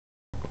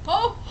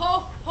Ho, ho,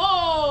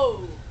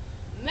 ho!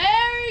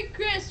 Merry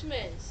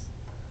Christmas!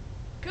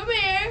 Come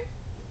here.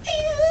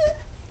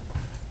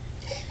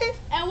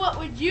 And what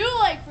would you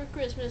like for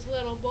Christmas,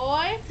 little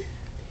boy?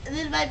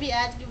 This might be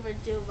asking for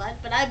too much,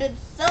 but I've been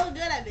so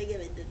good. I've been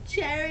giving to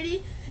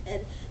charity,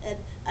 and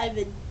I've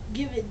been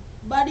giving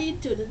money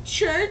to the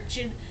church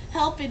and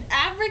helping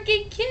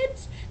African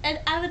kids, and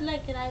I would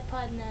like an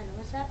iPod Nano.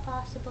 Is that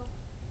possible?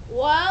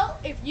 Well,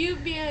 if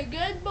you've been a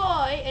good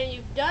boy and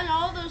you've done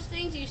all those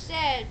things you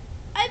said,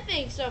 I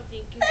think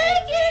something can be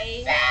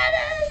arranged.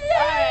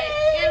 Alright,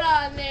 get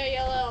on there,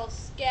 you little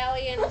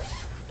scallion.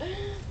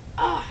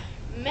 Oh,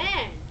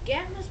 man,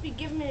 Gavin must be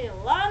giving me a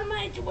lot of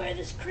money to wear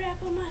this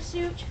crap on my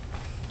suit.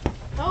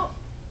 Oh,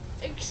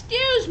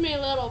 excuse me,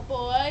 little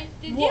boy.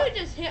 Did What? you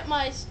just hit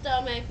my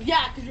stomach?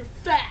 Yeah, 'cause you're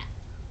fat.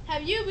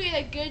 Have you been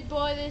a good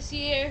boy this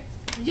year?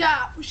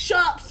 Yeah,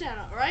 shut up,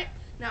 Santa, alright?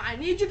 Now, I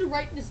need you to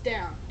write this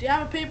down. Do you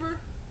have a paper?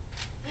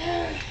 You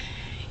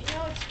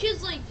know, it's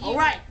kids like you.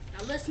 Alright,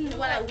 now listen to who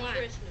what I like want.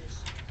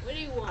 Christmas. What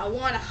do you want? I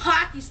want a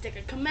hockey stick,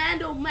 a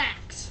Commando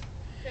Max.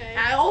 Okay. And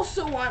I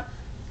also want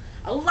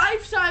a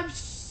life-size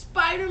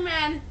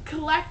Spider-Man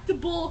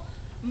collectible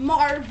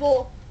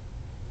Marvel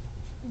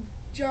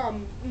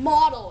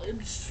model.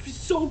 It's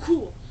so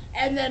cool.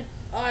 And then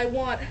I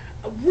want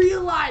a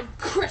real live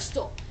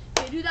crystal.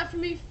 Can you do that for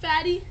me,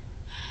 fatty?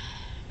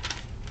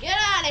 Get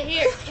out of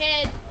here,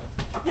 kid.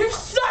 You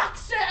suck,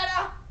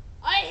 Santa!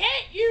 I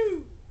hate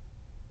you.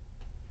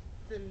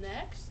 The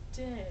next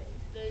day.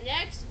 The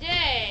next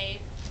day.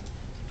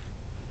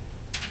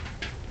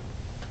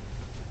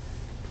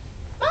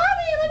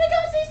 Mommy, let me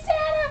go see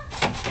Santa!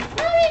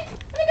 Mommy,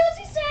 let me go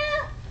see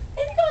Santa!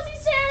 Let me go see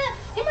Santa!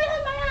 He might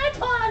have my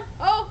iPod!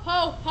 Ho,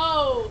 ho,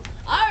 ho.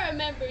 I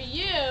remember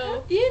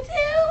you. You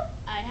too?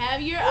 I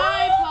have your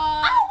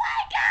iPod. Oh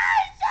my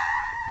gosh!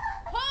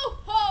 Ho,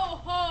 ho,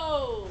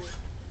 ho.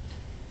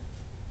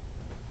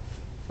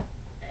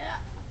 Yeah.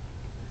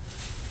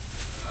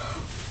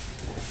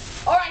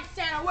 Alright,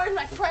 Santa, where's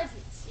my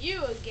presents?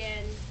 You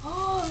again.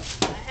 Oh,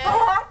 I a have.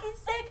 hockey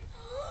stick?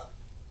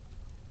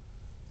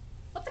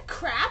 What the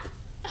crap?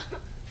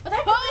 What the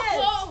heck Ho, is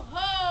this? ho,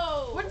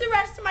 ho. Where's the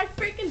rest of my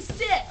freaking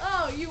stick?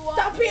 Oh, you want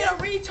Stop being it? a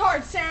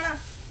retard, Santa!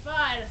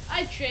 Fine,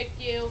 I tricked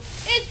you.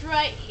 It's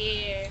right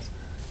here.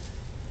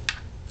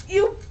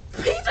 You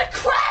piece of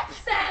crap,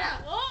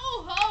 Santa!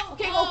 Ho, ho,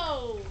 Okay,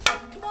 ho.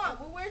 Come on,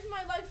 well, where's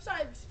my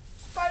life-size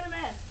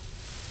Spider-Man?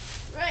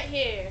 Right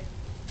here.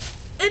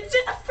 It's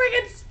in the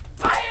friggin'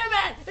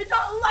 Spider-Man! It's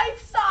not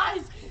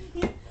life-size!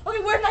 Okay,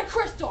 where's my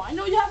crystal? I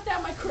know you have to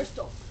have my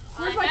crystal.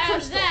 Where's my have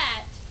crystal?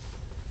 that.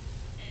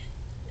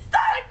 It's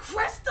not a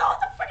crystal!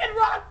 It's a friggin'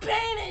 rock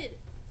painted!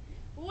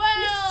 You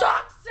Well,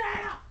 suck,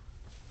 Santa!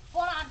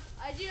 Hold on.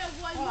 I do have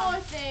one Hold more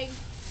on. thing.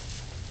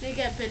 Let me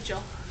get a picture.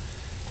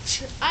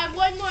 I have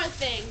one more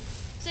thing.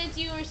 Since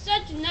you were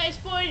such a nice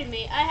boy to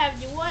me, I have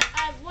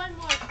one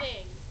more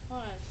thing.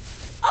 Hold on.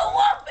 A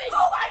what?